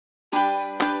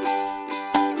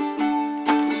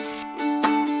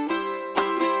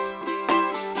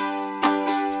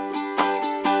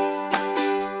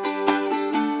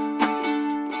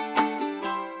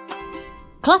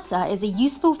Clutter is a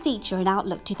useful feature in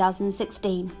Outlook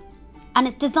 2016, and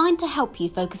it's designed to help you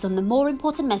focus on the more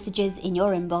important messages in your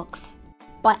inbox.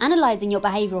 By analysing your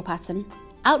behavioural pattern,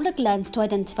 Outlook learns to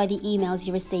identify the emails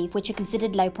you receive which are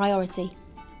considered low priority,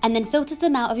 and then filters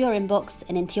them out of your inbox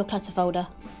and into your Clutter folder.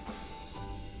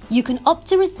 You can opt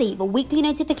to receive a weekly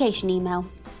notification email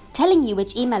telling you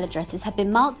which email addresses have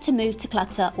been marked to move to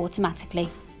Clutter automatically.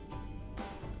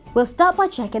 We'll start by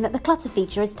checking that the Clutter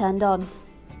feature is turned on.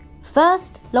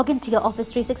 First, log into your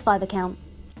Office 365 account.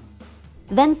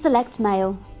 Then select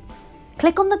Mail.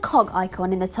 Click on the cog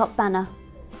icon in the top banner.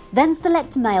 Then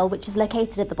select Mail, which is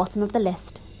located at the bottom of the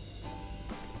list.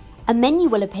 A menu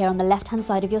will appear on the left-hand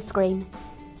side of your screen.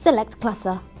 Select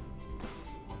Clutter.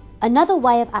 Another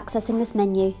way of accessing this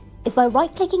menu is by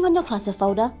right-clicking on your Clutter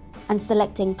folder and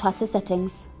selecting Clutter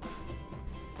Settings.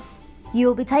 You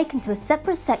will be taken to a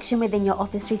separate section within your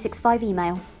Office 365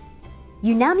 email.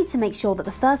 You now need to make sure that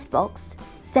the first box,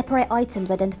 Separate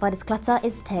Items Identified as Clutter,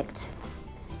 is ticked.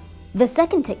 The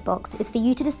second tick box is for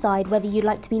you to decide whether you'd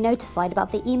like to be notified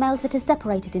about the emails that are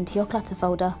separated into your Clutter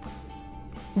folder.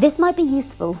 This might be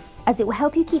useful as it will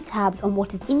help you keep tabs on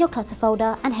what is in your Clutter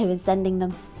folder and who is sending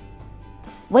them.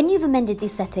 When you've amended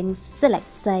these settings,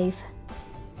 select Save.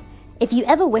 If you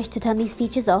ever wish to turn these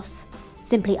features off,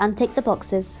 simply untick the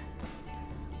boxes.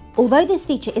 Although this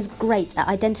feature is great at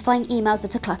identifying emails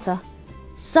that are clutter,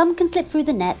 some can slip through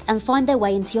the net and find their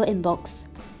way into your inbox.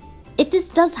 If this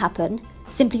does happen,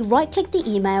 simply right-click the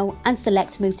email and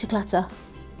select Move to Clutter.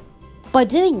 By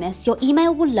doing this, your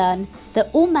email will learn that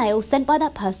all mail sent by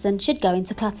that person should go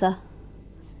into Clutter.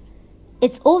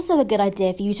 It's also a good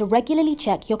idea for you to regularly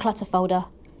check your Clutter folder.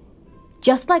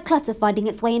 Just like Clutter finding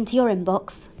its way into your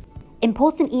inbox,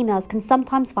 important emails can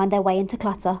sometimes find their way into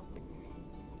Clutter.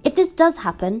 If this does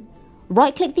happen,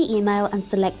 right-click the email and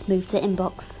select Move to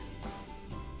Inbox.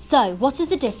 So, what is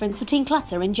the difference between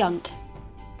clutter and junk?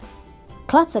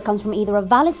 Clutter comes from either a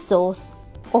valid source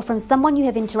or from someone you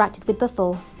have interacted with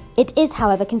before. It is,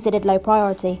 however, considered low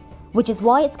priority, which is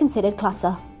why it's considered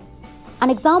clutter.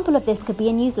 An example of this could be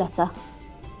a newsletter.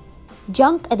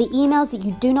 Junk are the emails that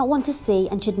you do not want to see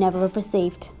and should never have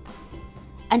received.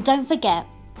 And don't forget,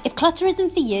 if clutter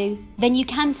isn't for you, then you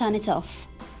can turn it off.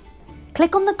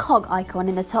 Click on the cog icon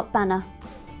in the top banner.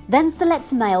 Then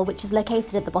select Mail, which is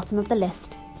located at the bottom of the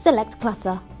list. Select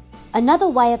Clutter. Another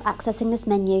way of accessing this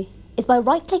menu is by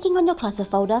right-clicking on your Clutter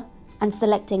folder and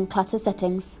selecting Clutter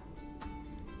Settings.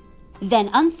 Then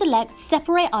unselect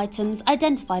Separate Items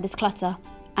Identified as Clutter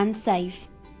and Save.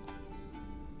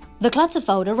 The Clutter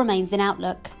folder remains in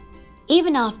Outlook,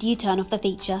 even after you turn off the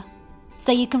feature,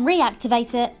 so you can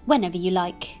reactivate it whenever you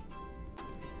like.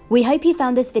 We hope you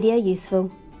found this video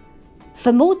useful.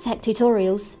 For more tech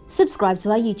tutorials, subscribe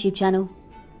to our YouTube channel.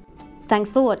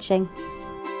 Thanks for watching.